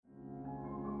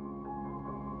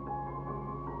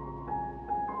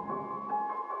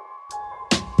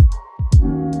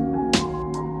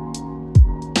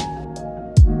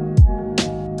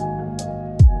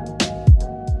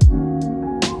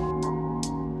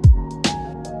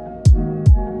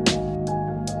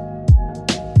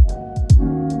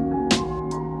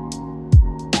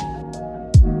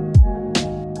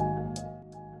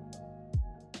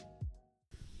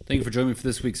for joining me for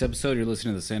this week's episode. You're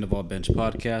listening to the Sandoval Bench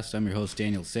Podcast. I'm your host,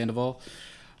 Daniel Sandoval.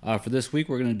 For this week,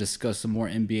 we're going to discuss some more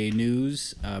NBA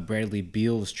news. Bradley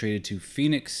Beal was traded to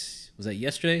Phoenix. Was that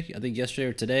yesterday? I think yesterday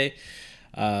or today.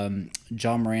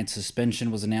 John Morant's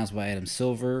suspension was announced by Adam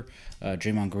Silver.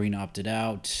 Draymond Green opted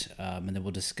out. And then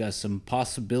we'll discuss some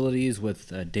possibilities with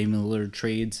Damian Lillard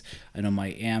trades. I know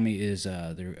Miami is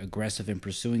they're aggressive in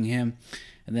pursuing him.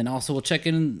 And then also we'll check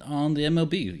in on the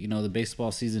MLB. You know, the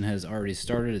baseball season has already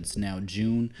started. It's now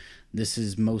June. This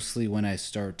is mostly when I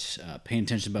start paying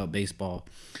attention about baseball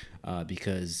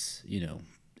because, you know,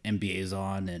 NBA is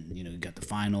on and, you know, you got the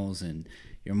finals and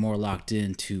you're more locked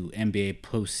into NBA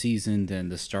postseason than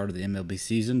the start of the MLB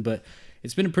season. But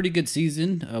it's been a pretty good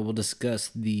season. We'll discuss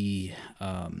the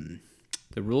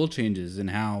rule changes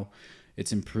and how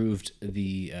it's improved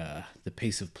the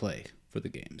pace of play for the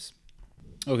games.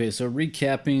 Okay, so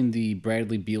recapping the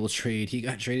Bradley Beal trade, he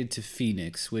got traded to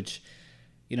Phoenix, which,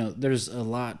 you know, there's a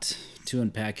lot to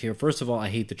unpack here. First of all, I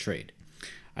hate the trade.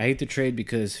 I hate the trade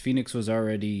because Phoenix was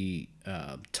already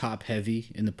top heavy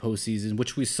in the postseason,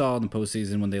 which we saw in the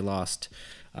postseason when they lost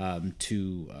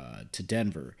to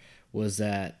Denver. Was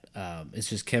that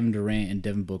it's just Kevin Durant and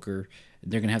Devin Booker.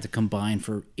 They're going to have to combine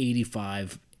for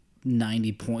 85,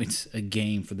 90 points a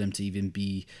game for them to even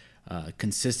be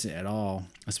consistent at all,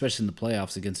 especially in the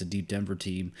playoffs against a deep Denver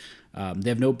team. They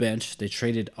have no bench. They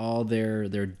traded all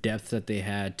their depth that they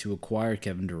had to acquire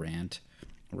Kevin Durant,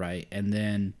 right? And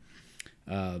then,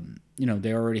 you know,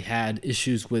 they already had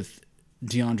issues with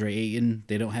DeAndre Ayton.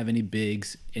 They don't have any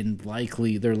bigs, and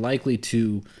they're likely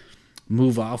to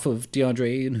move off of DeAndre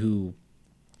Ayton, who,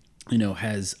 you know,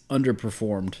 has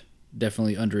underperformed,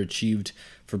 definitely underachieved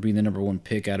for being the number one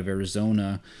pick out of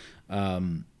Arizona.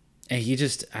 And he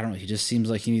just seems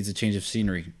like he needs a change of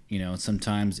scenery. You know,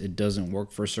 sometimes it doesn't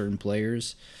work for certain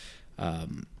players,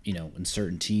 you know, in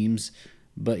certain teams.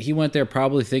 But he went there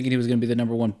probably thinking he was going to be the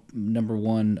number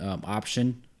one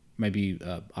option, maybe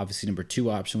obviously number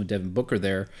two option with Devin Booker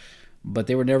there. But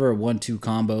they were never a 1-2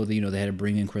 combo. You know, they had to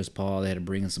bring in Chris Paul. They had to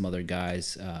bring in some other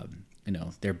guys. You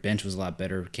know, their bench was a lot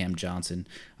better. Cam Johnson,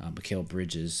 Mikal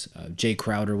Bridges, Jay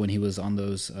Crowder when he was on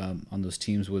those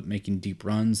teams with making deep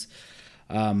runs.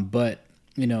 But,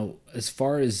 you know, as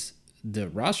far as the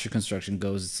roster construction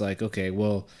goes, it's like, okay,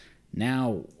 well,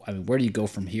 now, I mean, where do you go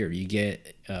from here? You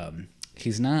get,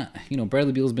 he's not, you know,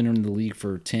 Bradley Beal's been in the league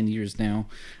for 10 years now,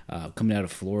 coming out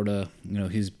of Florida. You know,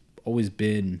 he's always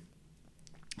been,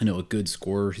 you know, a good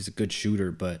scorer. He's a good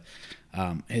shooter, but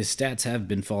his stats have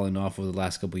been falling off over the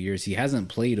last couple of years. He hasn't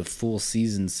played a full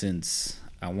season since,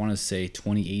 I want to say,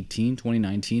 2018,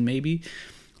 2019 maybe.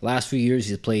 Last few years,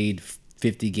 he's played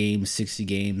 50 games, 60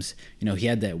 games. You know, he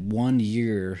had that 1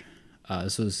 year,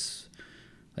 this was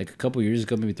like a couple years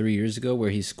ago, maybe 3 years ago,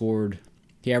 where he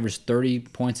averaged 30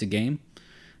 points a game.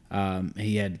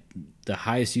 He had the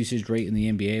highest usage rate in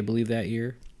the NBA, I believe, that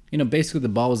year. You know, basically the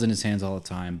ball was in his hands all the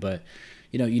time. But,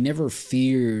 you know, you never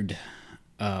feared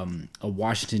a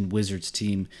Washington Wizards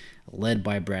team led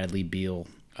by Bradley Beal.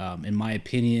 In my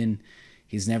opinion,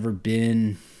 he's never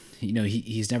been, you know,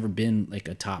 he's never been like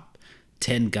a top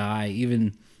 10 guy.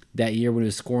 Even that year when he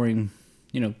was scoring,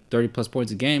 you know, 30 plus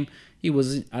points a game,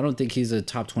 I don't think he's a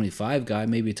top 25 guy,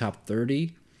 maybe a top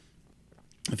 30.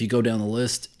 If you go down the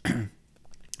list and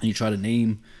you try to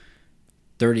name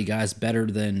 30 guys better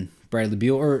than Bradley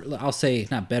Beal, or I'll say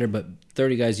not better, but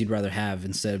 30 guys you'd rather have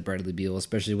instead of Bradley Beal,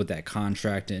 especially with that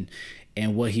contract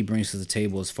and what he brings to the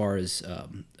table as far as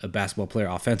a basketball player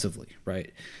offensively,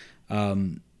 right? I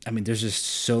mean, there's just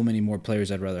so many more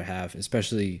players I'd rather have,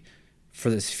 especially for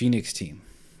this Phoenix team,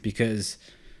 because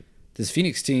this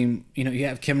Phoenix team, you know, you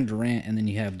have Kevin Durant and then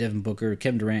you have Devin Booker.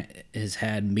 Kevin Durant has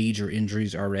had major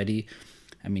injuries already.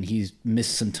 I mean, he's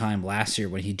missed some time last year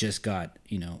when he just got,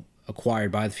 you know,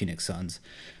 acquired by the Phoenix Suns.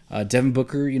 Devin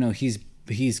Booker, you know, he's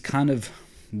kind of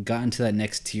gotten to that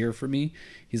next tier for me.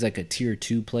 He's like a tier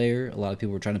 2 player. A lot of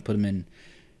people were trying to put him in,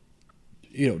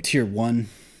 you know, tier 1,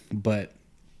 but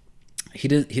he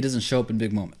doesn't show up in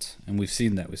big moments, and we've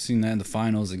seen that. We've seen that in the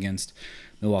finals against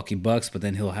Milwaukee Bucks, but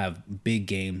then he'll have big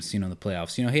games, you know, in the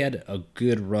playoffs. You know, he had a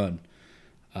good run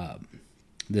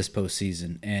this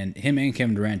postseason, and him and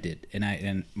Kevin Durant did. And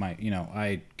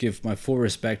I give my full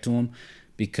respect to him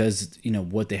because, you know,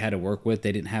 what they had to work with.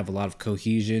 They didn't have a lot of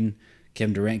cohesion.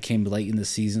 Kevin Durant came late in the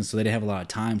season, so they didn't have a lot of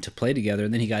time to play together,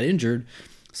 and then he got injured.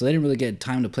 So they didn't really get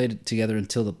time to play together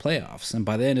until the playoffs. And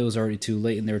by then it was already too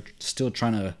late, and they were still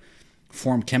trying to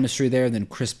form chemistry there. And then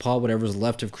Chris Paul, whatever was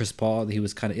left of Chris Paul, he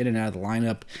was kind of in and out of the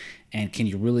lineup. And can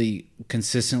you really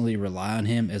consistently rely on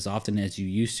him as often as you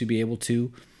used to be able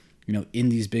to? in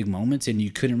these big moments, and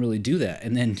you couldn't really do that.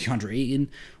 And then DeAndre Ayton,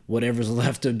 whatever's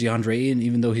left of DeAndre Ayton,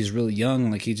 even though he's really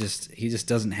young, like he just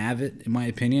doesn't have it, in my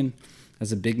opinion,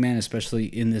 as a big man, especially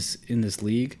in this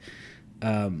league.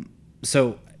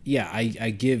 So yeah, I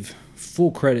give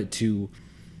full credit to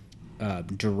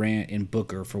Durant and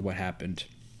Booker for what happened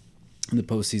in the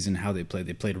postseason, how they played.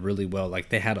 They played really well. Like,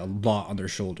 they had a lot on their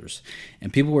shoulders.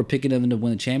 And people were picking them to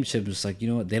win the championship. It's like, you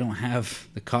know what? They don't have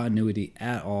the continuity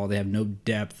at all. They have no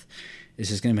depth. It's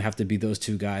just going to have to be those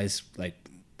two guys, like,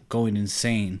 going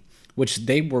insane, which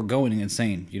they were going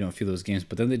insane, a few of those games.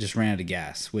 But then they just ran out of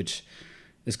gas, which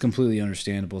is completely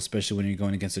understandable, especially when you're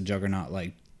going against a juggernaut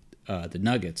like the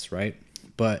Nuggets, right?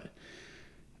 But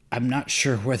I'm not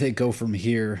sure where they go from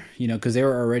here, because they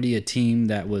were already a team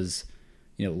that was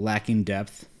lacking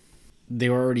depth. They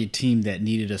were already a team that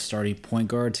needed a starting point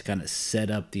guard to kind of set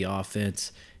up the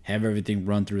offense, have everything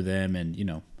run through them,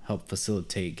 and, help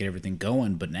facilitate, get everything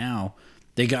going. But now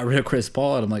they got rid of Chris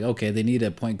Paul, and I'm like, okay, they need a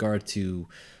point guard to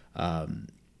help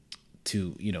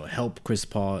Chris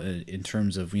Paul in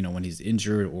terms of, when he's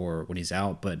injured or when he's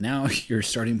out. But now your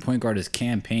starting point guard is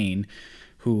Cam Payne,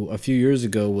 who a few years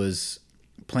ago was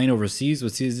playing overseas.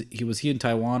 Was he in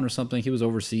Taiwan or something? He was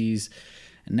overseas.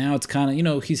 And now it's kind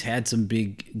of, he's had some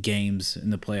big games in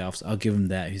the playoffs. I'll give him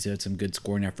that. He's had some good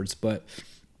scoring efforts, but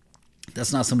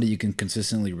that's not somebody you can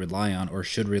consistently rely on or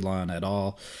should rely on at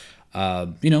all.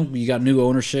 You got new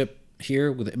ownership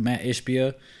here with Matt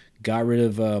Ishbia, got rid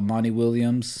of Monty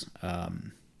Williams,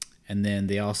 and then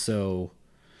they also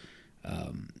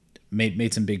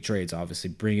made some big trades,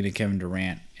 obviously, bringing in Kevin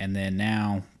Durant, and then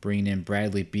now bringing in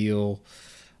Bradley Beal.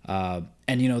 And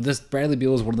this Bradley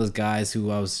Beal is one of those guys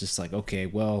who I was just like, okay,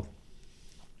 well,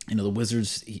 the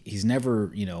Wizards, he's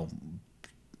never,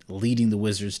 leading the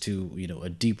Wizards to, a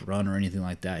deep run or anything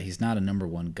like that. He's not a number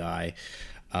one guy.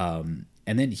 And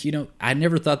then, I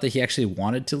never thought that he actually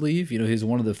wanted to leave. He's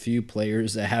one of the few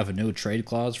players that have a no trade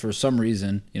clause. For some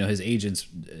reason, his agents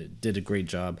did a great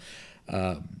job.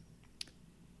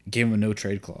 Gave him a no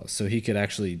trade clause, so he could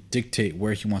actually dictate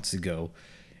where he wants to go.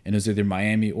 And it was either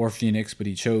Miami or Phoenix, but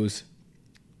he chose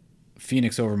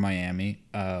Phoenix over Miami.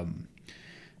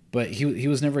 But he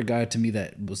was never a guy to me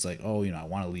that was like, oh, I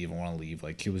want to leave.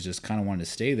 Like, he was just kind of wanting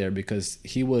to stay there because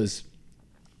he was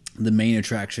the main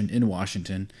attraction in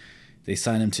Washington. They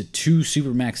signed him to 2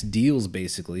 Supermax deals,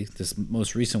 basically. This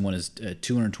most recent one is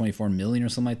 $224 million or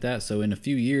something like that. So in a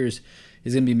few years,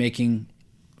 he's going to be making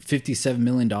 $57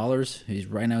 million.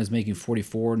 Right now he's making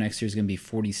 44. Next year is going to be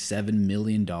 $47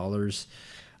 million.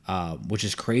 Which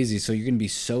is crazy. So you're going to be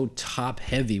so top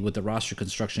heavy with the roster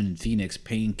construction in Phoenix,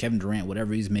 paying Kevin Durant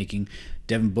whatever he's making.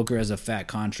 Devin Booker has a fat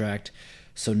contract.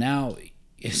 So now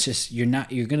it's just you're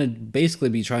going to basically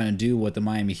be trying to do what the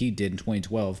Miami Heat did in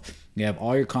 2012. You have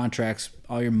all your contracts,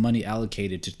 all your money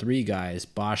allocated to 3 guys,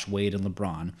 Bosh, Wade, and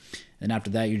LeBron. And after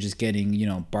that, you're just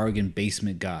getting, bargain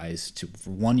basement guys for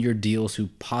 1-year deals who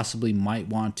possibly might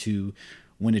want to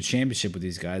win a championship with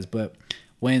these guys. But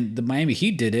when the Miami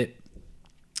Heat did it,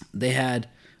 they had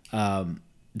the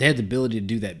ability to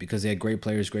do that because they had great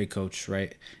players, great coach,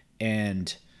 right?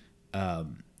 And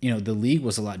the league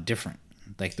was a lot different.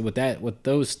 Like with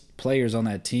those players on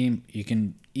that team, you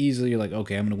can easily, you're like,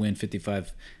 okay, I'm going to win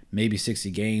 55, maybe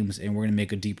 60 games, and we're going to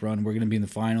make a deep run. We're going to be in the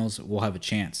finals. We'll have a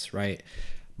chance, right?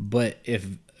 But if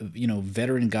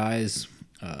veteran guys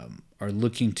are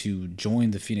looking to join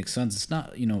the Phoenix Suns, it's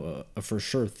not a for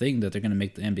sure thing that they're going to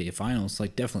make the NBA Finals.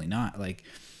 Like, definitely not. Like,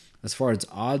 as far as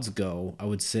odds go, I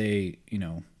would say,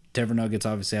 Denver Nuggets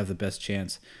obviously have the best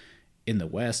chance in the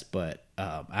West. But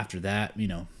after that,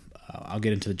 I'll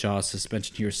get into the Jaws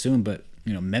suspension here soon. But,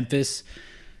 Memphis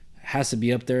has to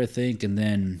be up there, I think. And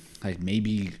then, like,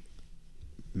 maybe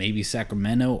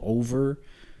Sacramento over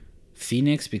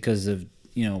Phoenix because of,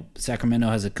 Sacramento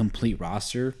has a complete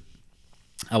roster.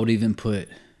 I would even put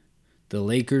the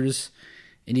Lakers,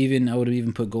 and I would have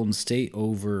even put Golden State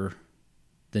over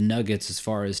the Nuggets as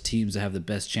far as teams that have the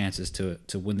best chances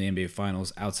to win the NBA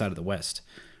Finals outside of the West,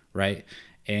 right?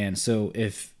 And so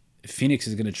if Phoenix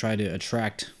is going to try to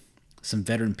attract some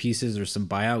veteran pieces or some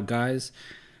buyout guys,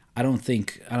 I don't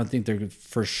think they're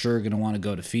for sure going to want to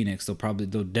go to Phoenix. They'll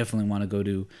definitely want to go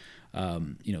to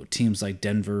teams like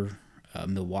Denver,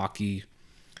 Milwaukee,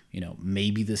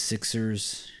 maybe the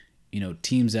Sixers,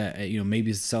 teams that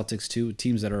maybe the Celtics too,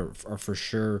 teams that are for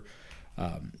sure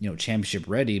championship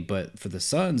ready. But for the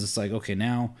Suns, it's like, okay,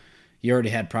 now you already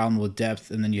had problem with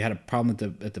depth, and then you had a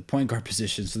problem at the point guard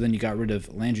position. So then you got rid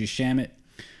of Landry Shamet,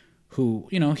 who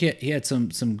he had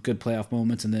some good playoff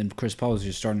moments, and then Chris Paul was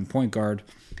your starting point guard.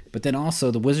 But then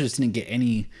also the Wizards didn't get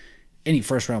any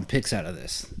first round picks out of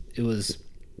this.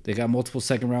 They got multiple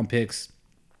second round picks.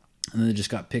 and then they just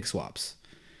got pick swaps.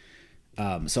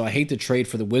 So I hate the trade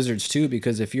for the Wizards too,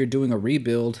 because if you're doing a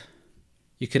rebuild,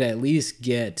 you could at least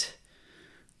get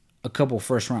a couple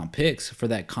first round picks for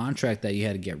that contract that you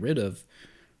had to get rid of,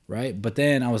 right? But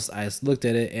then I looked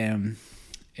at it,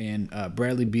 and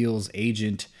Bradley Beal's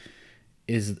agent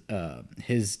is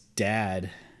his dad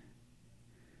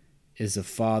is the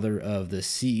father of the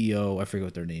CEO. I forget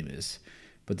what their name is,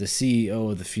 but the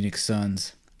CEO of the Phoenix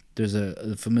Suns. There's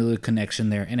a familiar connection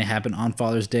there, and it happened on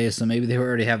Father's Day, so maybe they were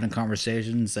already having a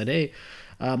conversation and said, "Hey,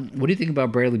 what do you think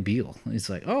about Bradley Beal?" And he's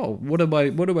like, "Oh, what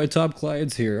are my top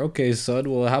clients here? Okay, son.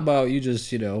 Well, how about you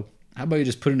just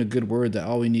put in a good word that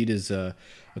all we need is a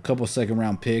couple second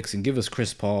round picks, and give us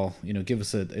Chris Paul, give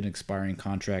us an expiring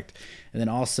contract, and then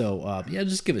also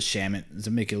just give us Shamet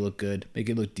to make it look good, make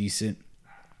it look decent."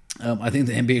 I think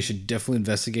the NBA should definitely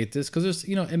investigate this, because there's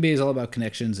NBA is all about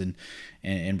connections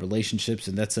and relationships,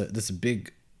 and that's a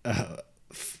big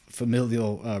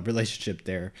familial relationship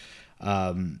there.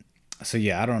 So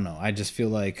yeah, I don't know. I just feel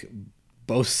like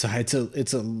both sides,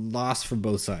 it's a loss for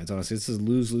both sides. Honestly, it's a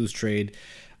lose trade.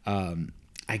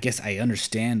 I guess I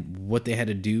understand what they had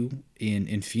to do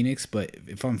in Phoenix, but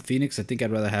if I'm Phoenix, I think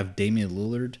I'd rather have Damian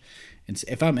Lillard. And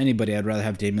if I'm anybody, I'd rather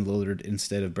have Damian Lillard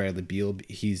instead of Bradley Beal.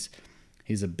 He's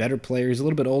a better player. He's a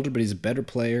little bit older, but he's a better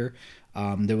player.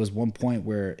 There was one point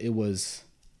where it was...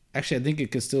 Actually, I think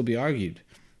it could still be argued.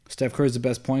 Steph Curry's the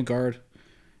best point guard,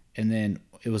 and then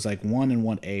it was like 1 and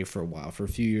 1A for a while. For a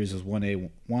few years, it was 1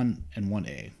 and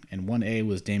 1A. And 1A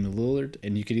was Damian Lillard,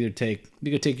 and you could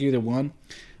take either one.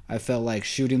 I felt like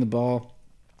shooting the ball.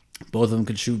 Both of them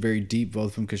could shoot very deep. Both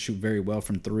of them could shoot very well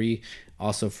from three.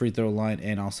 Also free throw line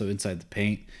and also inside the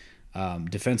paint.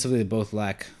 Defensively, they both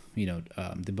lack...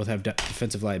 they both have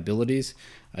defensive liabilities,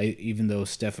 even though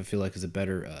Steph, I feel like, is a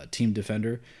better team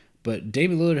defender. But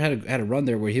Damian Lillard had a run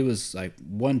there where he was like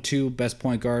 1-2 best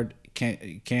point guard.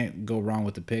 Can't go wrong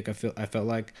with the pick. I felt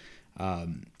like,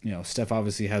 Steph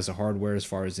obviously has the hardware as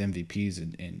far as MVPs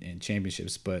and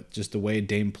championships, but just the way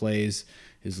Dame plays,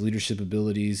 his leadership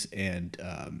abilities, and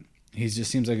he just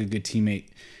seems like a good teammate.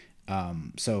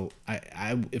 So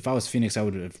if I was Phoenix, I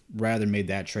would have rather made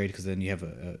that trade, because then you have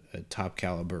a top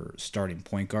caliber starting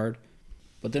point guard.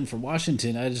 But then for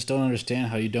Washington, I just don't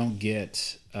understand how you don't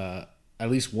get at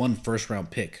least one first round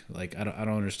pick. Like I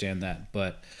don't understand that.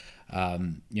 But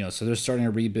so they're starting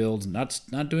a rebuild, not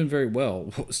doing very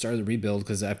well. Started the rebuild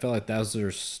because I felt like that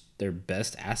was their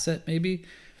best asset maybe.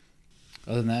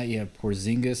 Other than that, you have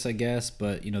Porzingis, I guess,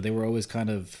 but they were always kind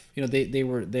of they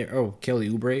were there. Oh, Kelly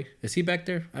Oubre, is he back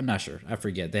there? I'm not sure. I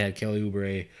forget. They had Kelly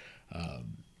Oubre,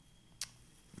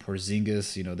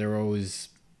 Porzingis. They were always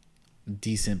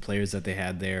decent players that they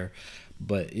had there.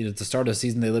 But at the start of the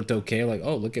season, they looked okay. Like,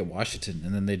 oh, look at Washington,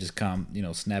 and then they just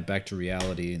snap back to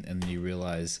reality, and then you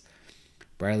realize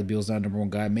Bradley Beal's not a number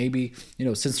one guy. Maybe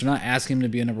since they're not asking him to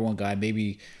be a number one guy,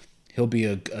 maybe he'll be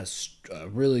a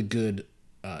really good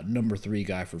number 3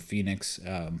 guy for Phoenix,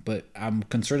 but I'm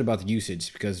concerned about the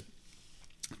usage, because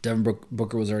Devin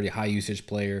Booker was already a high usage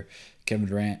player. Kevin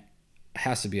Durant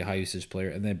has to be a high usage player,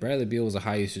 and then Bradley Beal was a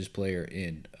high usage player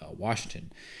in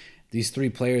Washington. These 3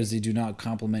 players, they do not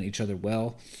complement each other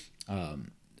well.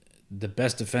 The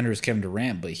best defender is Kevin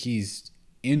Durant, but he's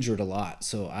injured a lot,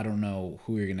 so I don't know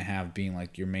who you're going to have being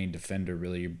like your main defender,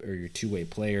 really, or your two-way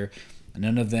player.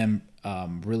 None of them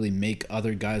really make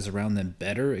other guys around them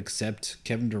better, except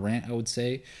Kevin Durant, I would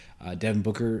say. Devin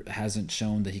Booker hasn't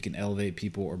shown that he can elevate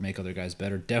people or make other guys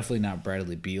better. Definitely not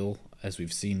Bradley Beal, as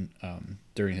we've seen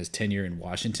during his tenure in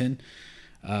Washington.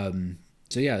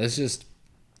 So yeah, it's just,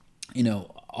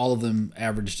 all of them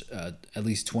averaged at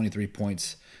least 23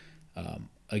 points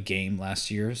a game last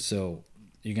year. So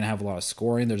you're going to have a lot of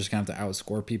scoring. They're just going to have to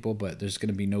outscore people, but there's going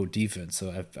to be no defense.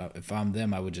 So if I'm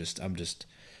them,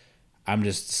 I'm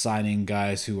just signing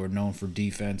guys who are known for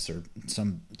defense, or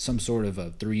some sort of a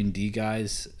 3-and-D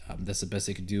guys. That's the best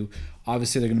they could do.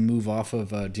 Obviously, they're going to move off of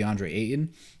DeAndre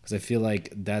Ayton, because I feel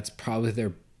like that's probably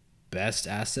their best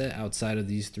asset outside of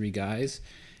these 3 guys.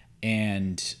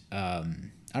 And I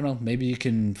don't know, maybe you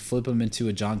can flip him into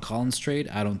a John Collins trade.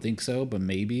 I don't think so, but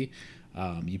maybe.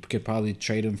 You could probably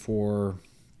trade him for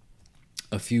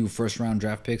a few first-round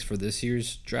draft picks for this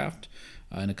year's draft.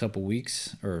 In a couple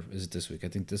weeks, or is it this week? I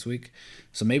think this week.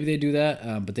 So maybe they do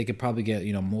that, but they could probably get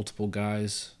multiple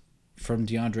guys from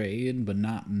DeAndre Ayton, but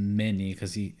not many,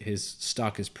 because his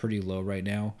stock is pretty low right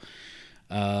now.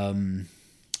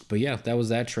 But yeah, that was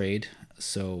that trade.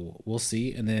 So we'll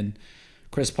see. And then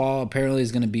Chris Paul apparently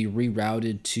is going to be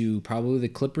rerouted to probably the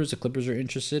Clippers. The Clippers are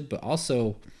interested, but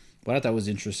also what I thought was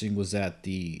interesting was that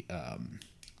the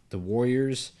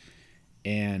Warriors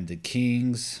and the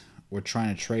Kings were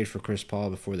trying to trade for Chris Paul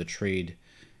before the trade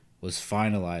was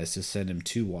finalized to send him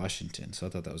to Washington. So I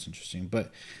thought that was interesting.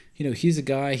 But, he's a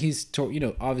guy,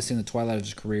 obviously in the twilight of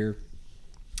his career,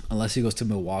 unless he goes to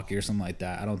Milwaukee or something like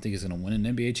that, I don't think he's going to win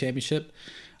an NBA championship.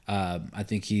 I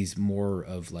think he's more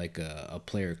of like a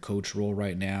player coach role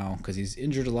right now because he's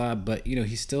injured a lot, but,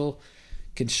 he still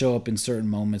can show up in certain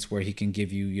moments where he can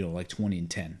give you, like 20 and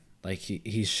 10. Like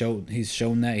he's shown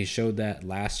that. He showed that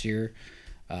last year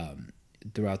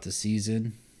throughout the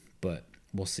season, but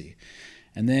we'll see.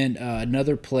 And then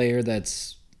another player that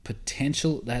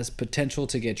has potential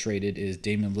to get traded is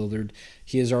Damian Lillard.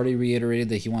 He has already reiterated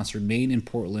that he wants to remain in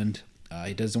Portland.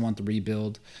 He doesn't want the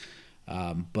rebuild.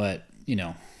 But,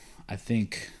 I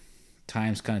think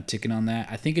time's kind of ticking on that.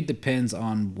 I think it depends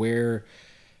on where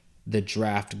the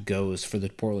draft goes for the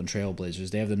Portland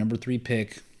Trailblazers. They have the number 3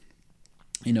 pick.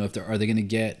 Are they going to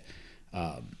get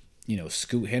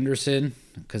Scoot Henderson?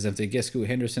 Because if they get Scoot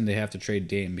Henderson, they have to trade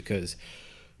Dame because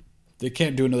they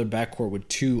can't do another backcourt with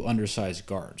 2 undersized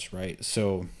guards, right?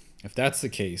 So if that's the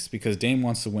case, because Dame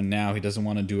wants to win now, he doesn't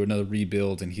want to do another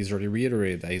rebuild, and he's already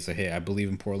reiterated that. He's like, hey, I believe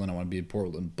in Portland. I want to be in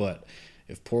Portland. But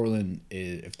if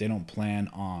they don't plan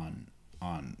on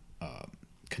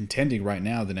contending right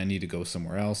now, then I need to go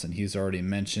somewhere else. And he's already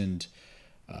mentioned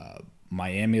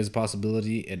Miami as a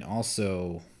possibility, and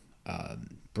also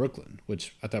Brooklyn,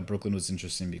 which I thought Brooklyn was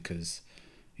interesting because,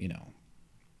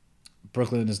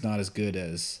 Brooklyn is not as good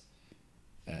as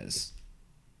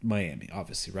Miami,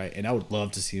 obviously, right? And I would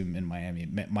love to see him in Miami.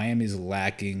 Miami's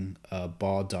lacking a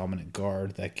ball-dominant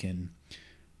guard that can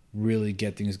really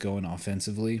get things going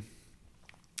offensively.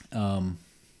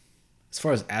 As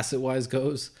far as asset-wise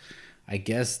goes, I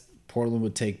guess Portland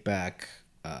would take back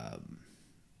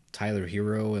Tyler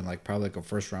Hero and probably a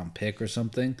first-round pick or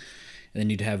something. And then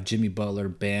you'd have Jimmy Butler,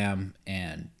 Bam,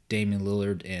 and Damian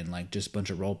Lillard and just a bunch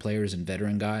of role players and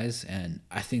veteran guys. And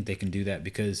I think they can do that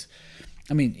because –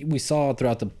 we saw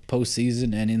throughout the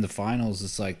postseason and in the finals,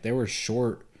 it's they were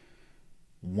short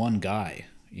one guy,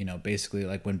 basically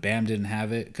when Bam didn't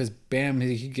have it. Because Bam,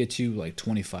 he could get you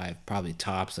 25, probably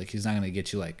tops. He's not going to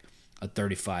get you a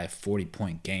 35,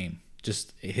 40-point game.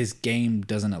 Just his game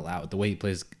doesn't allow it. The way he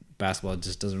plays basketball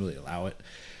just doesn't really allow it.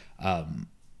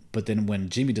 But then when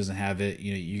Jimmy doesn't have it,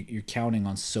 you're counting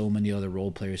on so many other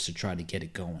role players to try to get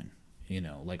it going.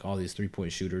 All these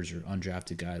 3-point shooters or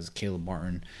undrafted guys, Caleb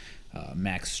Martin,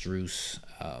 Max Strus,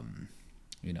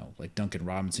 Duncan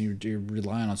Robinson. You're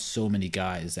relying on so many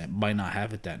guys that might not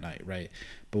have it that night, right?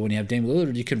 But when you have Damian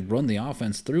Lillard, you can run the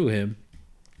offense through him.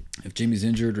 If Jimmy's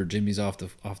injured or Jimmy's off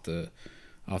the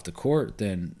court,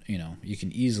 then you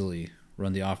can easily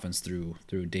run the offense through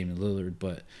Damian Lillard.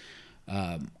 But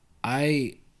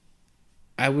I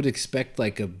would expect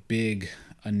a big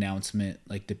announcement,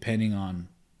 depending on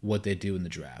what they do in the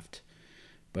draft.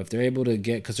 But if they're able to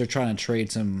get, because they're trying to trade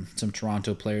some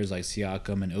Toronto players like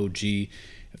Siakam and OG,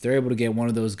 if they're able to get one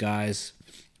of those guys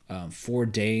for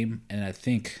Dame, and I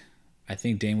think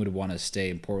Dame would want to stay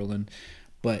in Portland.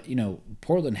 But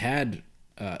Portland had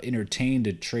entertained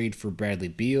a trade for Bradley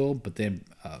Beal, but then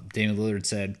Damian Lillard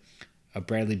said a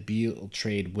Bradley Beal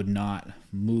trade would not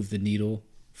move the needle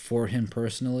for him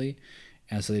personally,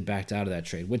 and so they backed out of that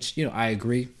trade. Which I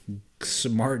agree.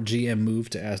 Smart GM move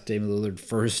to ask Damian Lillard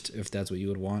first if that's what you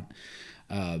would want.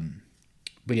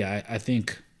 But yeah, I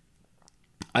think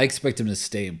I expect him to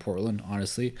stay in Portland,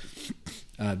 honestly,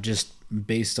 just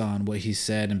based on what he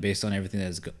said and based on everything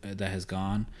that has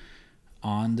gone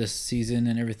on this season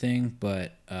and everything.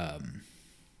 But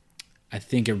I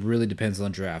think it really depends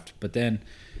on the draft. But then,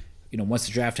 once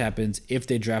the draft happens, if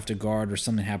they draft a guard or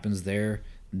something happens there,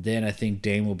 then I think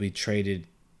Dame will be traded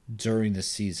during the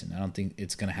season. I don't think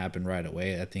it's going to happen right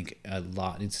away. I think a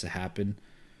lot needs to happen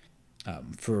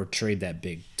for a trade that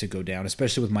big to go down,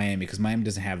 especially with Miami, because Miami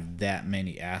doesn't have that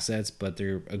many assets, but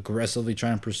they're aggressively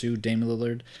trying to pursue Damian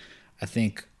Lillard.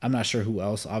 I'm not sure who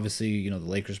else. Obviously, the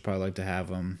Lakers probably like to have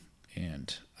him,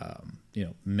 and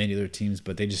many other teams,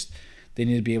 but they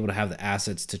need to be able to have the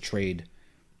assets to trade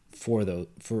for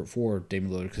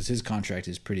Damian Lillard, because his contract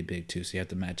is pretty big too, so you have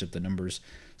to match up the numbers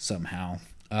somehow.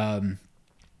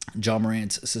 Ja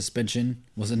Morant's suspension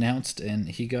was announced, and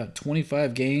he got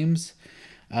 25 games.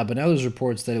 But now there's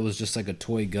reports that it was just a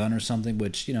toy gun or something,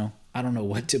 which, I don't know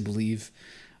what to believe.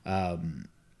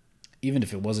 Even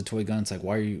if it was a toy gun, it's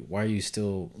why are you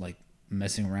still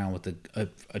messing around with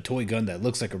a toy gun that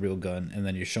looks like a real gun, and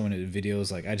then you're showing it in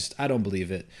videos? I don't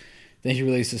believe it. Then he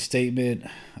released a statement.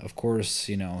 Of course,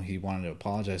 he wanted to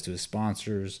apologize to his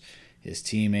sponsors, his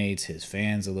teammates, his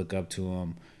fans that look up to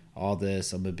him. All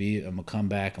this, I'm gonna come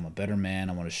back. I'm a better man.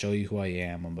 I want to show you who I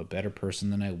am. I'm a better person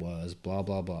than I was. Blah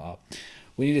blah blah.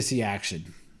 We need to see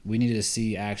action. we needed to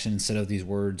see action instead of these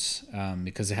words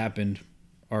because it happened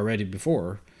already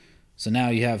before. So now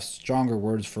you have stronger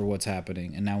words for what's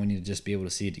happening, and now we need to just be able to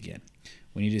see it again.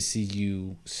 We need to see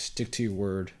you stick to your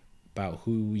word about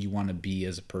who you want to be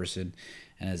as a person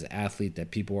and as an athlete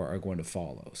that people are going to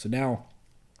follow. So now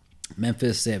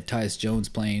Memphis, they have Tyus Jones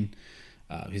playing.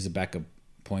 He's a backup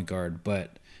point guard,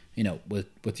 but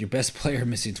with your best player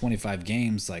missing 25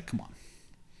 games, like, come on.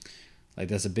 Like,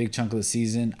 that's a big chunk of the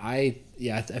season. I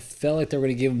felt like they were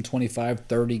going to give him 25,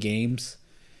 30 games.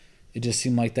 It just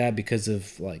seemed like that because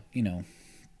of, like,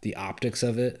 the optics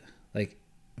of it. Like,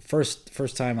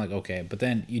 first time, like, okay. But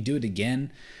then you do it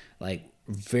again, like,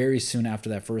 very soon after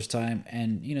that first time.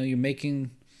 And, you're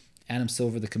making Adam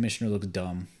Silver, the commissioner, look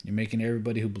dumb. You're making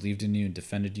everybody who believed in you and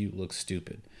defended you look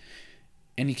stupid.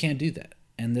 And you can't do that.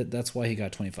 And that's why he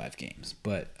got 25 games.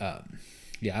 But, I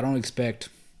don't expect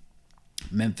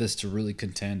Memphis to really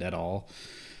contend at all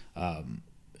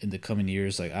in the coming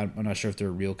years. Like, I'm not sure if they're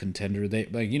a real contender. They,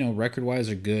 record wise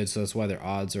are good, so that's why their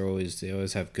odds are they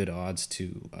always have good odds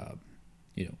to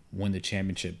win the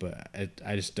championship. But I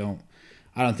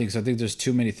don't think so. I think there's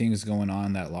too many things going on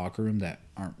in that locker room that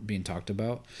aren't being talked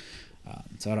about.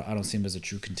 So I don't see him as a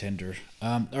true contender.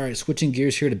 All right, switching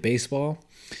gears here to baseball.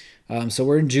 So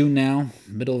we're in June now,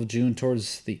 middle of June,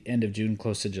 towards the end of June,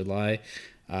 close to July.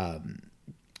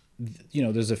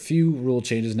 There's a few rule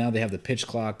changes now. They have the pitch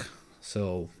clock,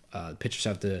 so pitchers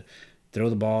have to throw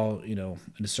the ball, in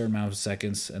a certain amount of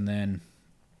seconds, and then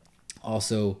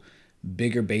also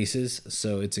bigger bases.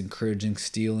 So it's encouraging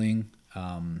stealing.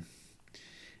 And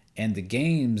the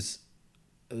games,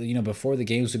 before the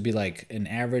games would be like an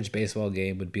average baseball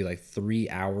game would be like 3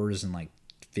 hours and like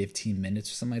 15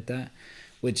 minutes or something like that,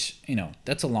 which,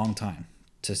 that's a long time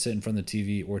to sit in front of the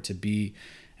TV or to be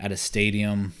at a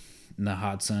stadium in the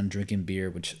hot sun drinking beer,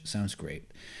 which sounds great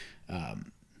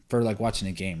for like watching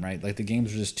a game, right? Like the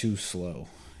games were just too slow.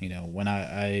 When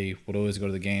I would always go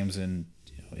to the games and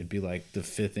it'd be like the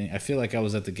fifth inning. I feel like I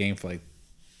was at the game for like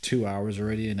 2 hours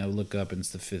already, and I would look up and it's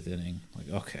the fifth inning. Like,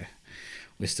 okay,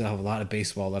 we still have a lot of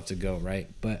baseball left to go, right?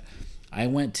 But I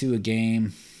went to a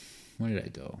game. Where did I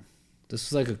go?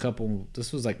 This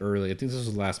was like early. I think this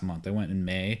was last month. I went in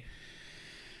May.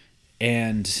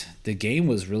 And the game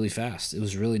was really fast. It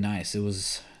was really nice.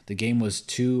 The game was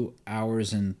 2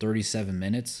 hours and 37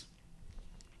 minutes.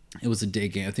 It was a day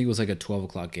game. I think it was like a 12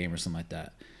 o'clock game or something like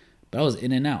that. But I was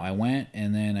in and out. I went,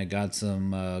 and then I got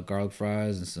some garlic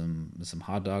fries and some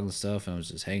hot dogs and stuff, and I was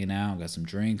just hanging out, got some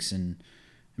drinks, and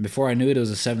before I knew it, it was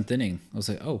the seventh inning. I was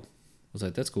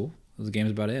like, that's cool. The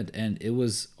game's about to end. And it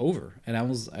was over. And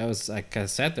I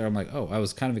sat there, I'm like, I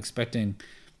was kind of expecting,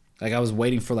 like, I was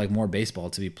waiting for like more baseball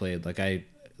to be played.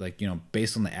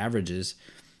 Based on the averages,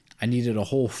 I needed a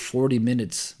whole 40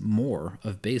 minutes more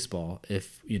of baseball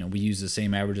if, we use the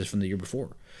same averages from the year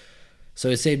before. So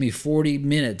it saved me 40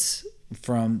 minutes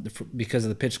because of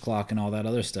the pitch clock and all that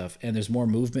other stuff. And there's more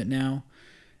movement now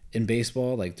in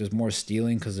baseball. Like, there's more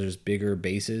stealing because there's bigger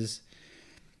bases.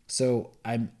 So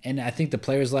I think the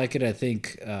players like it. I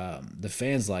think the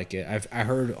fans like it. I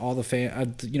heard all the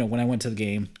fans. When I went to the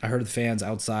game, I heard the fans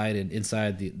outside and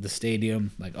inside the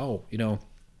stadium. Like,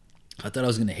 I thought I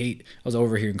was gonna hate. I was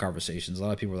overhearing conversations. A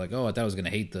lot of people were like, I thought I was gonna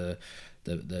hate the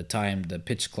time, the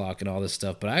pitch clock, and all this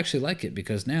stuff. But I actually like it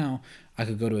because now I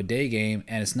could go to a day game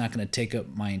and it's not gonna take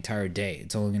up my entire day.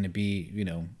 It's only gonna be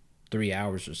 3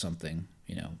 hours or something.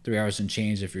 3 hours and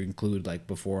change if you include like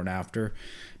before and after.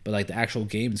 But like the actual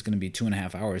game is going to be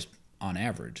 2.5 hours on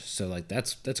average. So like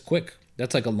that's quick.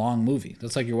 That's like a long movie.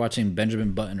 That's like you're watching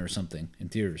Benjamin Button or something in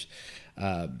theaters.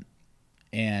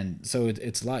 And so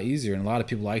it's a lot easier, and a lot of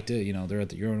people liked it. They're at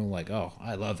the urinal like,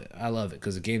 I love it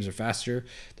because the games are faster.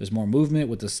 There's more movement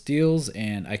with the steals,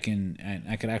 and I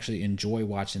could actually enjoy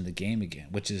watching the game again,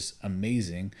 which is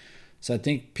amazing. So I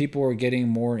think people are getting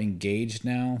more engaged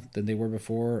now than they were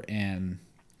before, and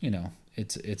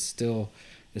it's still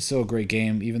a great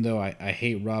game. Even though I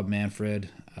hate Rob Manfred,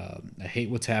 I hate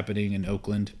what's happening in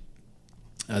Oakland.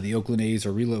 The Oakland A's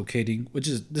are relocating,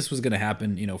 this was going to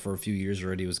happen, for a few years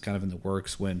already. It was kind of in the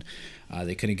works when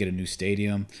they couldn't get a new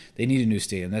stadium. They need a new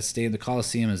stadium. That stadium, the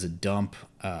Coliseum, is a dump.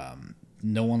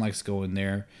 No one likes going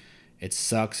there. It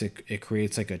sucks. It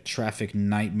creates like a traffic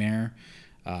nightmare.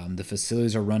 The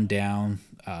facilities are run down.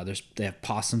 They have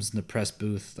possums in the press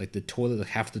booth. Like the toilet, like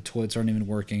half the toilets aren't even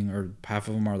working, or half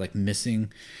of them are like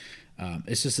missing.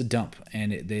 It's just a dump,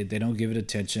 and they don't give it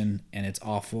attention, and it's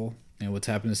awful. And what's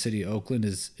happened in the city of Oakland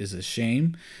is a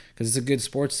shame because it's a good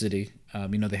sports city.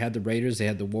 They had the Raiders, they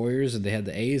had the Warriors, and they had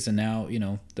the A's, and now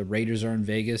the Raiders are in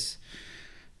Vegas,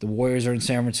 the Warriors are in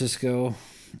San Francisco,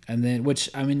 And then, which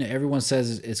I mean, everyone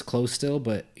says it's close still,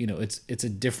 but it's a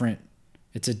different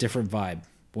vibe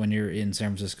when you're in San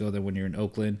Francisco than when you're in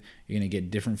Oakland. You're gonna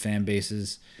get different fan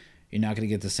bases. You're not gonna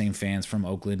get the same fans from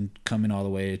Oakland coming all the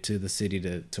way to the city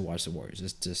to watch the Warriors.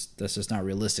 That's just not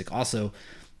realistic. Also,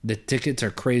 the tickets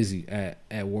are crazy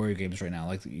at Warrior games right now.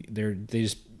 Like they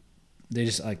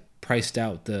just like priced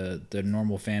out the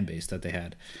normal fan base that they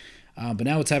had. But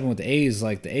now what's happening with the A's?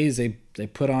 Like the A's, they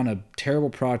put on a terrible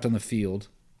product on the field.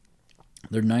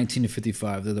 They're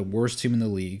 19-55. They're the worst team in the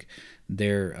league.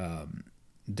 Their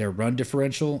run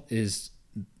differential is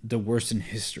the worst in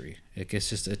history. It's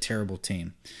just a terrible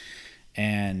team,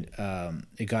 and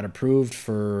it got approved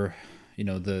for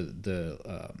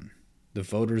the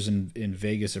voters in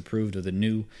Vegas approved of the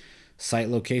new site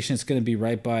location. It's going to be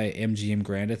right by MGM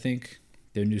Grand, I think,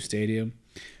 their new stadium.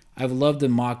 I've loved the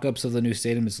mock-ups of the new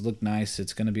stadium. It's looked nice.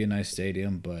 It's going to be a nice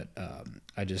stadium, but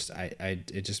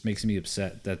it just makes me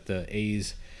upset that the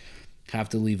A's have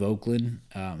to leave Oakland.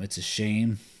 It's a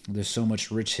shame. There's so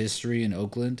much rich history in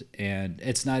Oakland, and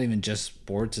it's not even just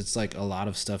sports. It's like a lot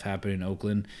of stuff happening in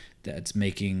Oakland that's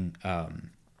making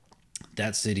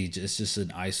that city just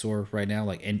an eyesore right now.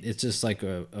 Like, and it's just like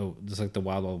it's like the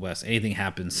Wild Wild West. Anything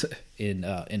happens in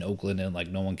Oakland, and like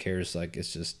no one cares. Like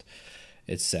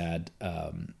it's sad.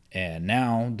 And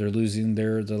now they're losing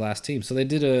their last team. So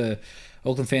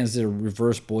Oakland fans did a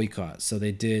reverse boycott. So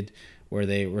they did where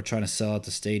they were trying to sell out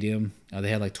the stadium. They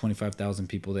had like 25,000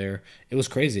 people there. It was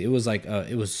crazy. It was like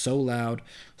it was so loud.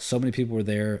 So many people were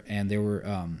there, and they were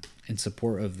in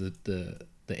support of the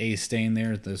A's staying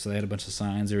there. So they had a bunch of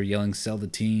signs. They were yelling, "Sell the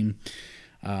team."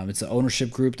 It's an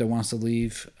ownership group that wants to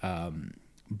leave,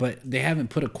 but they haven't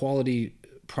put a quality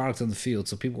product on the field,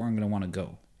 so people aren't going to want to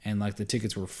go. And like the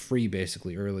tickets were free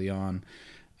basically early on.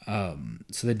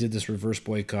 So they did this reverse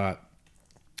boycott,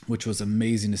 which was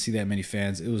amazing to see that many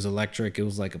fans. It was electric. It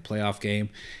was like a playoff game.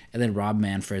 And then Rob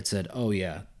Manfred said, "Oh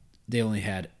yeah, they only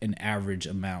had an average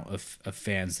amount of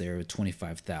fans there with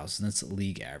 25,000. That's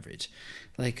league average."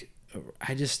 Like,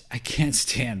 I can't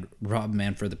stand Rob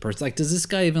Manfred, the person. Like, does this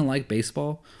guy even like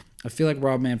baseball? I feel like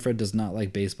Rob Manfred does not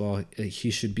like baseball. He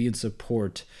should be in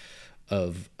support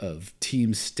of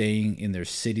teams staying in their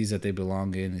cities that they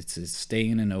belong in. It's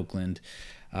staying in Oakland.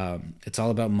 It's all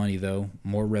about money, though.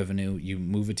 More revenue. You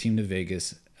move a team to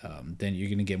Vegas, then you're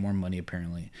going to get more money,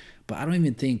 apparently. But I don't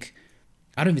even think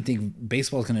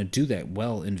baseball is going to do that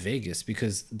well in Vegas,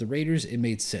 because the Raiders, it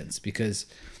made sense because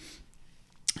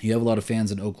you have a lot of fans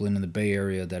in Oakland and the Bay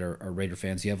Area that are Raider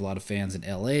fans. You have a lot of fans in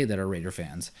LA that are Raider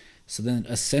fans. So then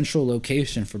a central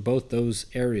location for both those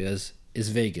areas is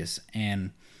Vegas,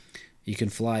 and you can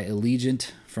fly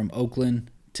Allegiant from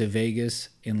Oakland to Vegas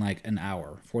in like an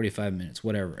hour, 45 minutes,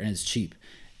 whatever, and it's cheap.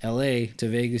 LA to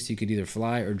Vegas, you could either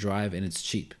fly or drive, and it's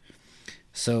cheap.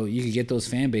 So you could get those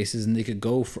fan bases, and they could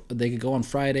go on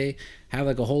Friday, have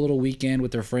like a whole little weekend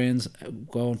with their friends,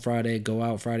 go on Friday, go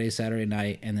out Friday, Saturday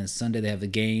night, and then Sunday they have the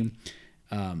game.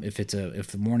 If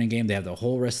the morning game, they have the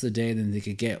whole rest of the day. Then they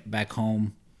could get back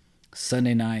home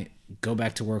Sunday night, go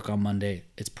back to work on Monday.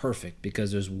 It's perfect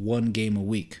because there's one game a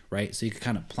week, right? So you can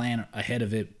kind of plan ahead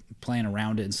of it, plan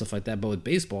around it and stuff like that. But with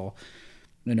baseball,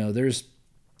 there's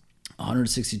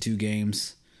 162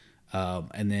 games.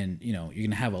 And then, you're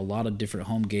going to have a lot of different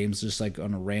home games just like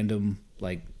on a random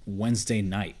like Wednesday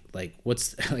night. Like are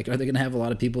they going to have a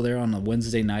lot of people there on a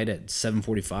Wednesday night at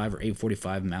 7:45 or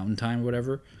 8:45 Mountain Time or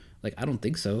whatever? Like, I don't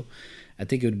think so. I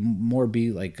think it would more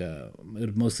be like it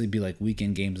would mostly be like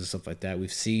weekend games and stuff like that.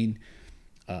 We've seen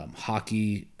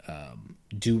hockey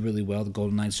do really well. The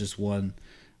Golden Knights just won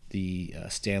the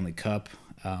Stanley Cup.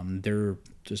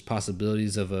 There's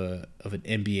possibilities of an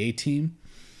NBA team.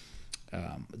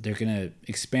 They're gonna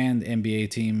expand the NBA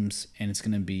teams, and it's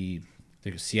gonna be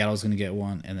Seattle's gonna get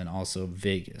one, and then also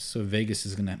Vegas. So Vegas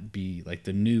is gonna be like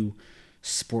the new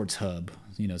sports hub.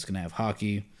 It's gonna have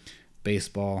hockey,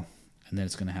 baseball, and then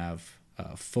it's gonna have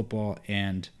football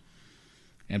and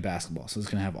basketball. So it's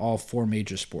gonna have all four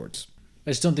major sports.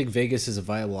 I just don't think Vegas is a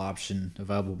viable option, a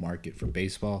viable market for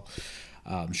baseball.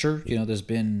 Sure, there's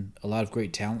been a lot of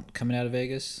great talent coming out of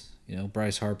Vegas.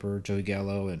 Bryce Harper, Joey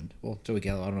Gallo, Joey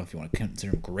Gallo, I don't know if you want to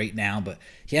consider him great now, but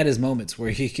he had his moments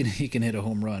where he can hit a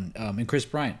home run, and Chris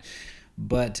Bryant.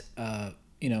 But,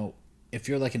 if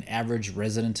you're like an average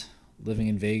resident living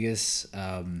in Vegas,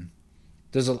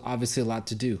 there's obviously a lot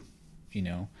to do,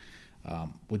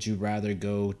 Would you rather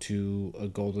go to a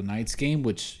Golden Knights game,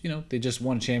 which, they just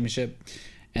won a championship,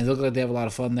 and they look like they have a lot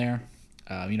of fun there?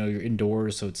 You're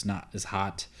indoors, so it's not as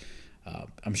hot.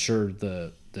 I'm sure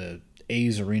the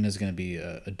A's arena is going to be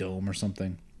a dome or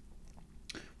something.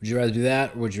 Would you rather do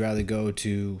that, or would you rather go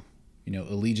to,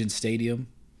 Allegiant Stadium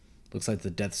Looks like the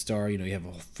Death Star. You have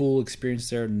a full experience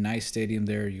there. Nice stadium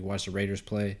there. You watch the Raiders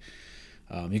play.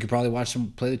 You could probably watch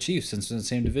them play the Chiefs since they're in the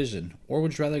same division. Or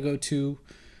would you rather go to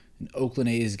an Oakland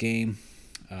A's game?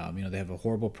 They have a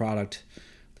horrible product.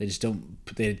 They just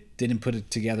didn't put it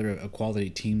together a quality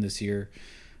team this year.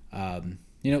 There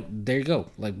you go.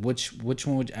 Like which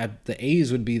one would the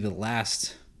A's would be the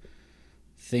last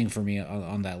thing for me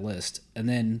on that list. And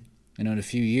then, in a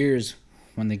few years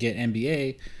when they get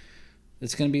NBA,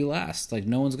 it's going to be last. Like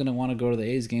no one's going to want to go to the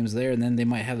A's games there, and then they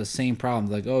might have the same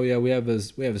problem. Like, oh yeah, we have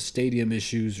a stadium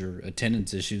issues or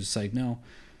attendance issues. It's like, no,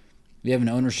 we have an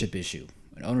ownership issue.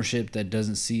 An ownership that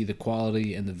doesn't see the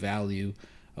quality and the value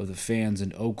of the fans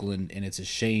in Oakland, and it's a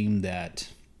shame that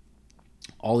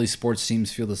all these sports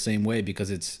teams feel the same way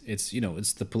because it's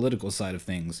the political side of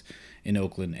things in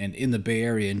Oakland and in the Bay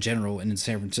Area in general and in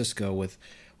San Francisco with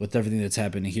everything that's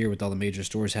happening here with all the major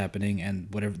stores happening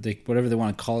and whatever they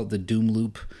want to call it, the doom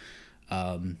loop,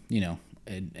 and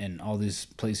all these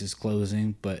places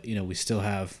closing, but we still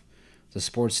have the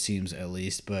sports teams at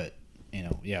least, but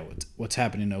what's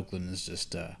happening in Oakland is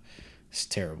just it's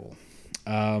terrible.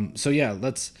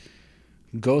 Let's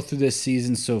go through this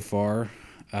season so far.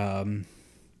 The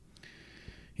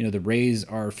Rays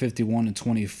are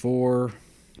 51-24,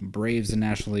 Braves in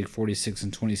National League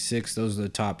 46-26. Those are the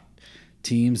top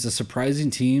teams. The surprising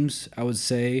teams, I would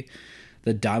say,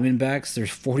 the Diamondbacks. They're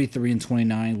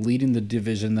 43-29, leading the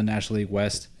division, the National League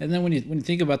West. And then when you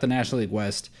think about the National League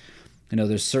West,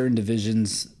 there's certain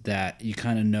divisions that you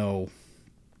kind of know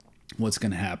what's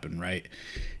going to happen, right?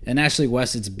 And National League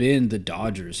West, it's been the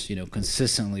Dodgers,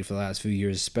 consistently for the last few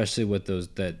years, especially with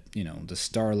the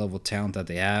star level talent that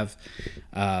they have.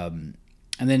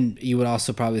 And then you would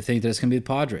also probably think that it's going to be the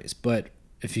Padres. But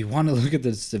if you want to look at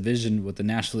this division with the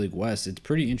National League West, it's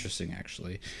pretty interesting,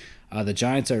 actually. The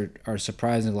Giants are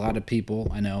surprising a lot of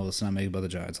people. I know, let's not make about the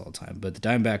Giants all the time, but the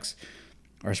Diamondbacks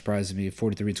are surprising me,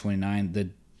 43-29. The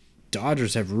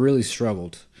Dodgers have really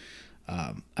struggled.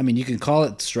 You can call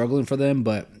it struggling for them,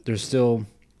 but they're still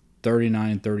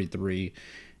 39-33,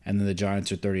 and then the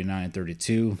Giants are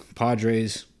 39-32.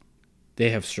 Padres,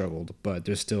 they have struggled, but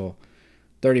they're still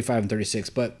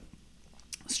 35-36. But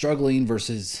struggling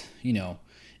versus,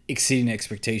 exceeding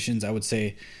expectations, I would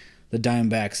say the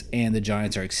Diamondbacks and the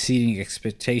Giants are exceeding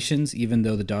expectations, even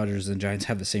though the Dodgers and the Giants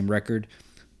have the same record.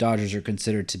 Dodgers are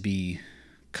considered to be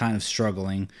kind of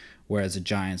struggling, whereas the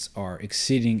Giants are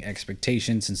exceeding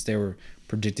expectations since they were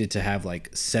predicted to have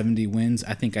like 70 wins.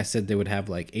 I think I said they would have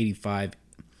like 85,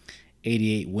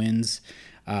 88 wins.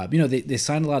 They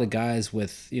signed a lot of guys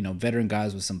with, veteran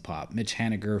guys with some pop. Mitch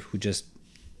Haniger, who just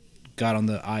got on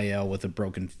the IL with a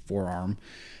broken forearm.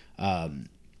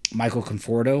 Michael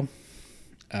Conforto,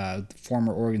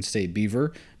 former Oregon State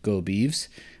Beaver, go Beavs.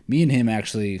 Me and him,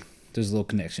 actually, there's a little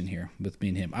connection here with me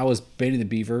and him. I was baiting the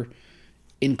Beaver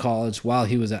in college while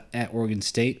he was at Oregon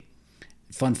State.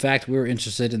 Fun fact, we were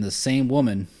interested in the same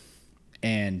woman,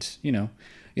 and you know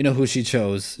who she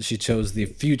chose. She chose the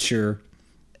future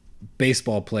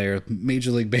baseball player,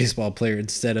 Major League Baseball player,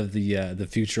 instead of the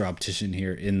future optician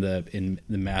here in the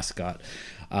mascot.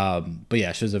 But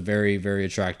yeah, she was a very, very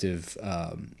attractive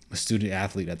student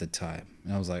athlete at the time,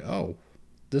 and I was like, oh,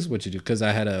 this is what you do, because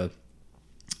I had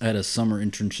a summer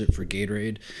internship for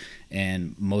Gatorade,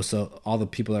 and most of all the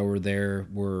people that were there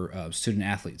were student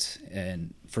athletes,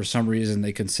 and for some reason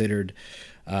they considered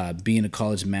being a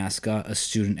college mascot a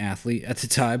student athlete at the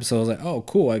time. So I was like, oh,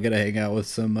 cool, I gotta hang out with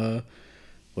some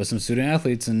student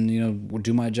athletes and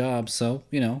do my job. So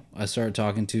I started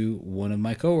talking to one of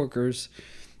my coworkers,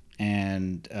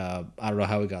 and I don't know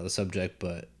how we got the subject,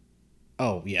 but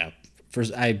oh yeah,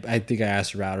 first I think I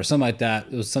asked her out or something like that.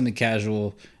 It was something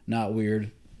casual, not weird,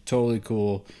 totally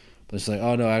cool. But it's like,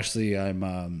 oh no, actually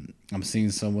I'm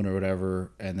seeing someone or whatever.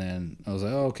 And then I was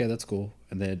like, oh, okay, that's cool.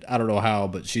 And then I don't know how,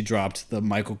 but she dropped the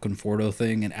Michael Conforto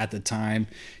thing, and at the time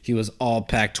he was all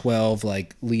Pac-12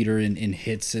 like leader in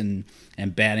hits and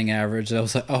batting average. And I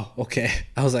was like, oh, okay.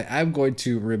 I was like, I'm going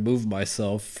to remove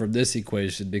myself from this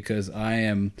equation because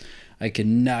I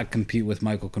cannot compete with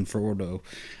Michael Conforto.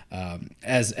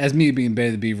 As me being Bay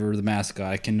the Beaver, the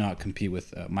mascot, I cannot compete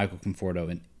with Michael Conforto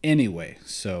in any way.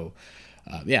 So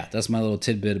yeah, that's my little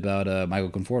tidbit about Michael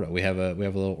Conforto. We have a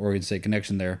little Oregon State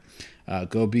connection there.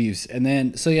 Go Beavs. And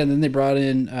then then they brought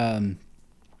in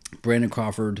Brandon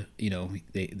Crawford.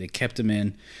 They kept him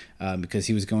in because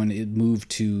he was going to move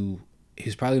to. He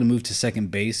was probably going to move to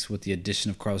second base with the addition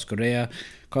of Carlos Correa.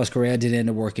 Carlos Correa didn't end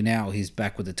up working out. He's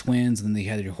back with the Twins, and then they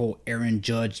had their whole Aaron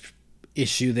Judge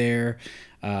issue there,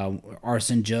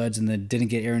 Arson Judge, and then didn't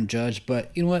get Aaron Judge. But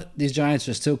you know what? These Giants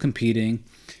are still competing.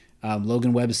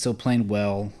 Logan Webb is still playing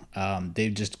well.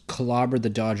 They've just clobbered the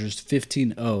Dodgers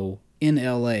 15-0 in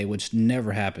LA, which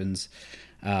never happens.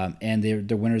 And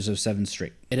they're winners of 7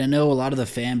 straight. And I know a lot of the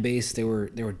fan base, they were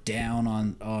down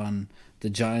on the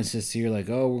Giants this year, like,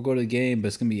 oh, we'll go to the game, but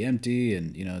it's gonna be empty,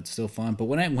 and it's still fun. But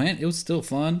when I went, it was still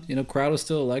fun. Crowd was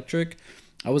still electric.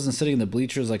 I wasn't sitting in the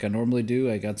bleachers like I normally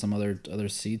do. I got some other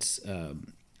seats,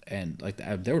 and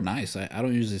they were nice. I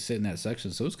don't usually sit in that section,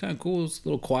 so it was kind of cool. It was a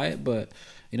little quiet, but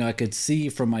I could see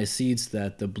from my seats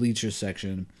that the bleacher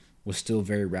section was still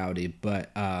very rowdy.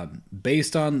 But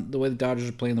based on the way the Dodgers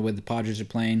are playing, the way the Padres are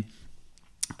playing,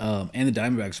 and the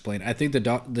Diamondbacks are playing, I think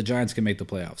the Giants can make the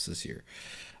playoffs this year.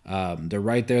 They're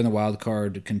right there in the wild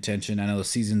card contention. I know the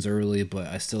season's early, but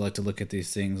I still like to look at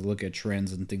these things, look at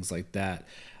trends and things like that.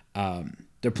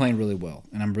 They're playing really well,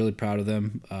 and I'm really proud of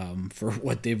them for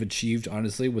what they've achieved,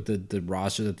 honestly, with the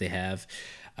roster that they have.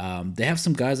 They have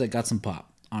some guys that got some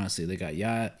pop, honestly. They got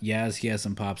Yaz, he has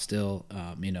some pop still.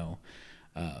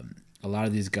 A lot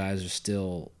of these guys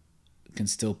can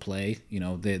still play.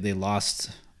 They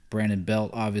lost Brandon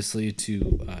Belt, obviously,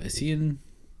 to is he in?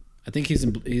 I think he's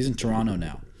in Toronto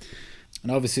now.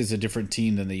 And obviously it's a different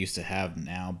team than they used to have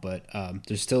now, but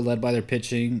they're still led by their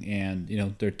pitching and,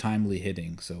 they're timely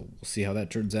hitting. So we'll see how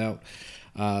that turns out.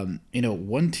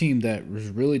 One team that was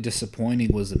really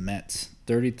disappointing was the Mets.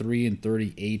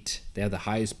 33-38. They had the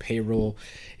highest payroll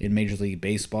in Major League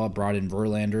Baseball. Brought in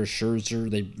Verlander,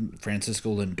 Scherzer,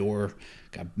 Francisco Lindor,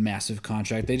 got massive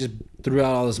contract. They just threw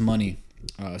out all this money.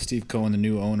 Steve Cohen, the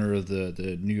new owner of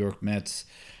the New York Mets,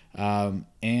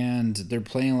 and they're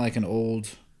playing like an old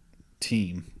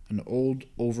team, an old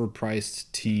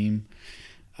overpriced team.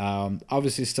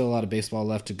 Obviously still a lot of baseball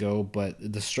left to go, but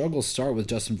the struggles start with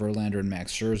Justin Verlander and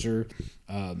Max Scherzer.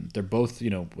 They're both,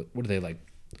 what are they, like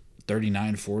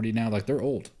 39, 40 now? Like, they're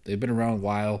old. They've been around a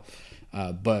while,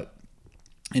 but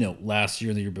last year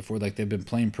and the year before, like, they've been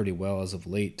playing pretty well as of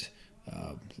late,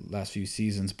 last few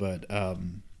seasons, but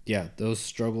yeah, those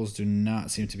struggles do not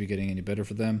seem to be getting any better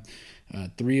for them.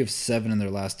 3 of 7 in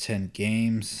their last 10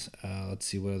 games. Let's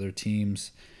see what other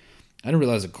teams. I didn't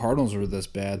realize the Cardinals were this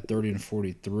bad,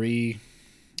 30-43.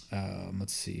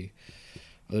 Let's see.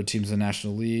 Other teams in the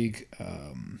National League.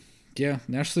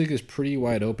 National League is pretty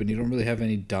wide open. You don't really have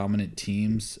any dominant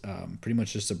teams. Pretty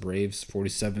much just the Braves,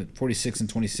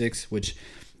 46-26, which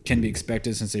can be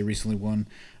expected since they recently won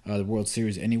the World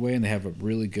Series anyway, and they have a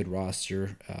really good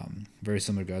roster, very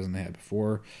similar guys than they had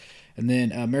before. And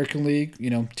then American League,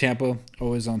 Tampa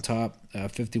always on top,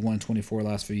 51-24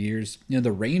 last few years.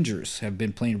 The Rangers have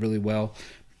been playing really well.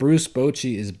 Bruce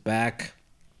Bochy is back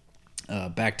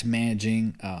to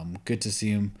managing. Good to see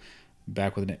him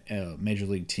back with a major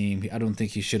league team. I don't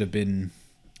think he should have been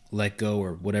let go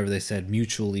or whatever they said,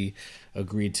 mutually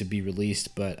agreed to be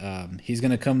released. But he's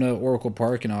going to come to Oracle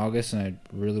Park in August, and I'm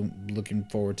really looking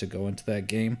forward to going to that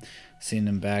game. Seeing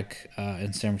him back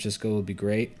in San Francisco would be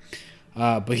great.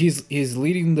 But he's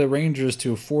leading the Rangers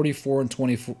to a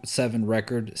 44-27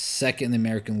 record, second in the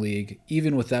American League,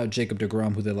 even without Jacob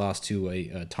deGrom, who they lost to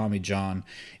a Tommy John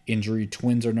injury.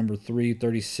 Twins are number 3,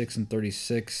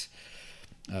 36-36.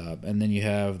 And then you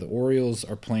have the Orioles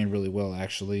are playing really well,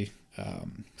 actually.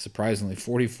 Surprisingly,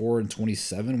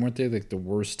 44-27, weren't they like the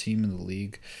worst team in the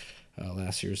league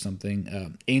last year or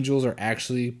something? Angels are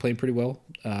actually playing pretty well.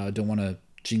 Don't want to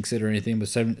jinx it or anything, but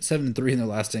 7-3 in their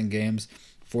last 10 games.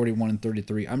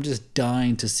 41-33. I'm just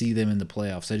dying to see them in the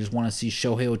playoffs. I just want to see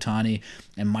Shohei Ohtani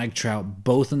and Mike Trout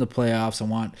both in the playoffs. I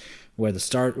want where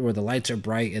the lights are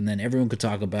bright, and then everyone could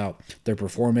talk about their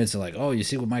performance and like, oh, you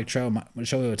see what Mike Trout, what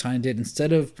Shohei Ohtani did,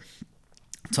 instead of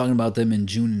talking about them in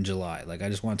June and July. Like, I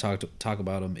just want to talk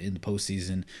about them in the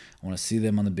postseason. I want to see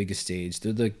them on the biggest stage.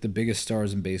 They're the biggest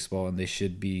stars in baseball, and they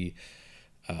should be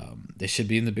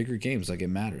in the bigger games. Like, it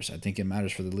matters. I think it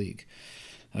matters for the league.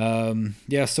 So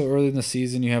early in the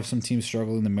season, you have some teams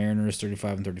struggling. The Mariners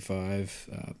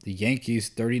 35-35, the Yankees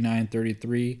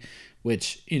 39-33,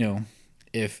 which,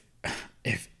 if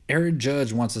Aaron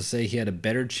Judge wants to say he had a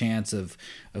better chance of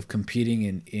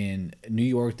competing in New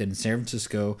York than in San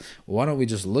Francisco, why don't we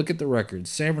just look at the records?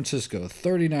 San Francisco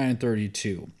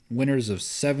 39-32, winners of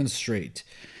 7 straight.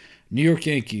 New York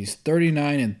Yankees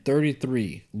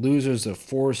 39-33, losers of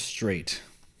 4 straight.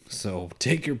 So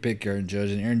take your pick, Aaron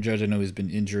Judge. And Aaron Judge, I know he's been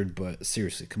injured, but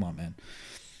seriously, come on, man.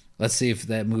 Let's see if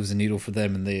that moves the needle for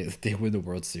them and they win the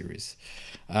World Series.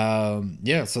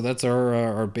 So that's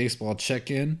our baseball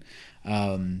check-in.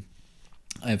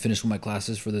 I finished with my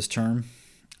classes for this term.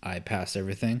 I passed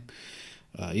everything.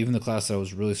 Even the class that I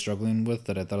was really struggling with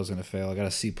that I thought I was going to fail, I got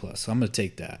a C+. So I'm going to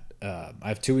take that. I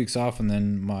have 2 weeks off, and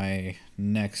then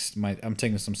I'm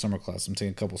taking some summer classes. I'm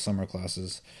taking a couple summer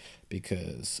classes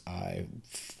because I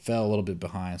fell a little bit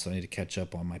behind, so I need to catch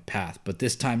up on my path. But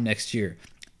this time next year,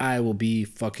 I will be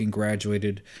fucking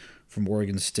graduated from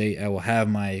Oregon State. I will have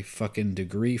my fucking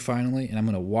degree finally, and I'm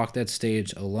going to walk that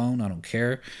stage alone. I don't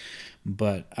care,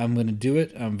 but I'm going to do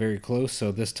it. I'm very close.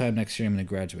 So this time next year, I'm going to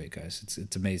graduate, guys.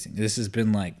 It's amazing. This has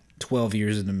been like 12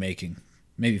 years in the making,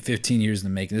 maybe 15 years in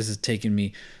the making. This has taken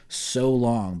me so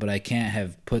long, but I can't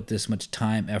have put this much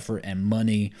time, effort, and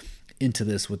money into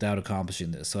this without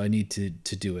accomplishing this. So I need to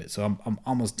do it. So I'm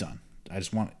almost done. I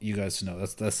just want you guys to know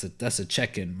that's a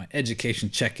check-in, my education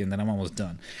check-in, that I'm almost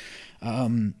done.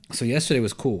 So yesterday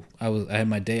was cool. I had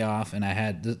my day off, and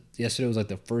yesterday was like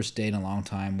the first day in a long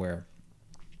time where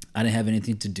I didn't have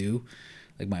anything to do.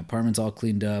 Like, my apartment's all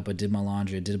cleaned up. I did my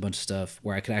laundry. I did a bunch of stuff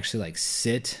where I could actually like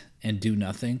sit and do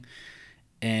nothing.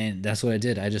 And that's what I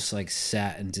did. I just like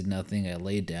sat and did nothing. I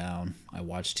laid down. I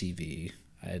watched TV.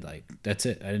 That's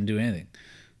it. I didn't do anything.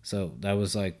 So that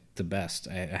was like the best.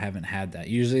 I haven't had that.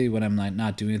 Usually when I'm like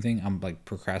not doing anything, I'm like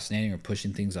procrastinating or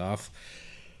pushing things off.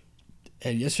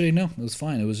 And yesterday, no, it was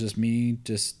fine. It was just me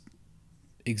just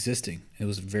existing. It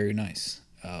was very nice.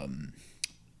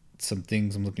 Some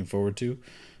things I'm looking forward to.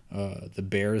 The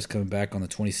Bears coming back on the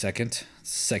 22nd,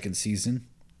 second season.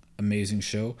 Amazing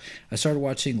show. I started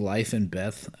watching Life and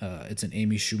Beth. It's an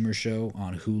Amy Schumer show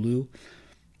on Hulu.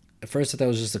 At first I thought it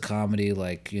was just a comedy,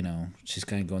 like, you know, she's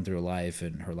kind of going through her life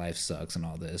and her life sucks and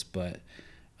all this. But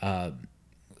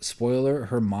spoiler,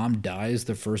 her mom dies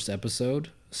the first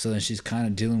episode. So then she's kind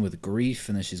of dealing with grief,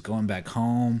 and then she's going back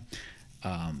home,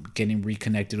 getting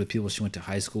reconnected with people she went to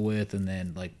high school with, and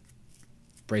then like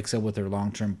breaks up with her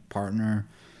long-term partner.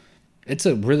 It's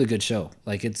a really good show.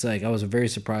 Like, it's like, I was very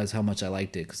surprised how much I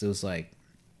liked it, because it was like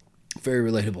very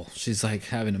relatable. She's like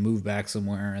having to move back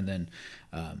somewhere, and then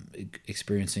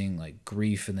experiencing like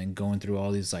grief, and then going through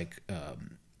all these like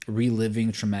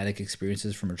reliving traumatic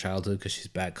experiences from her childhood because she's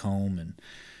back home. And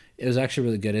it was actually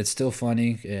really good. It's still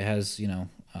funny. It has, you know,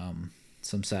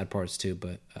 some sad parts too,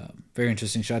 but very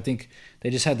interesting show. I think they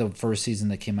just had the first season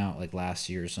that came out like last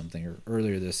year or something, or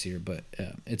earlier this year, but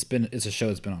it's a show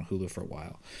that's been on Hulu for a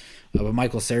while. But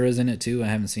Michael Cera's in it too. I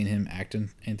haven't seen him act in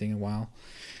anything in a while.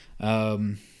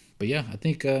 But yeah, I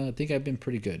think I've been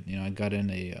pretty good. You know, I got in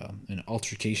an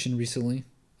altercation recently,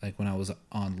 like when I was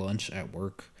on lunch at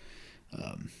work.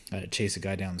 I had to chase a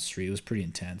guy down the street. It was pretty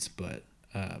intense, but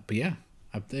yeah,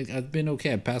 I think I've been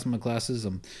okay. I passed my classes.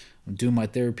 I'm doing my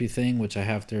therapy thing, which I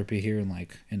have therapy here in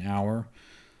like an hour,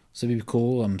 so it'd be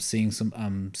cool. I'm seeing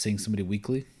somebody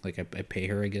weekly. Like, I pay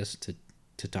her, I guess,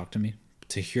 to talk to me,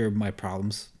 to hear my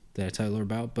problems that I tell her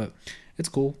about. But it's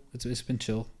cool. It's been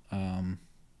chill.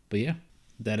 But yeah,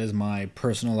 that is my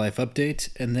personal life update.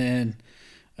 And then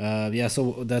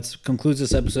so that concludes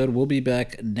this episode. We'll be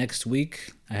back next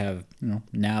week. I have, you know,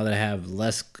 now that I have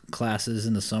less classes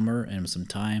in the summer and some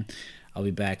time, I'll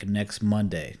be back next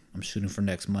Monday. I'm shooting for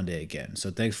next Monday again.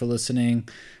 So thanks for listening.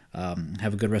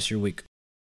 Have a good rest of your week.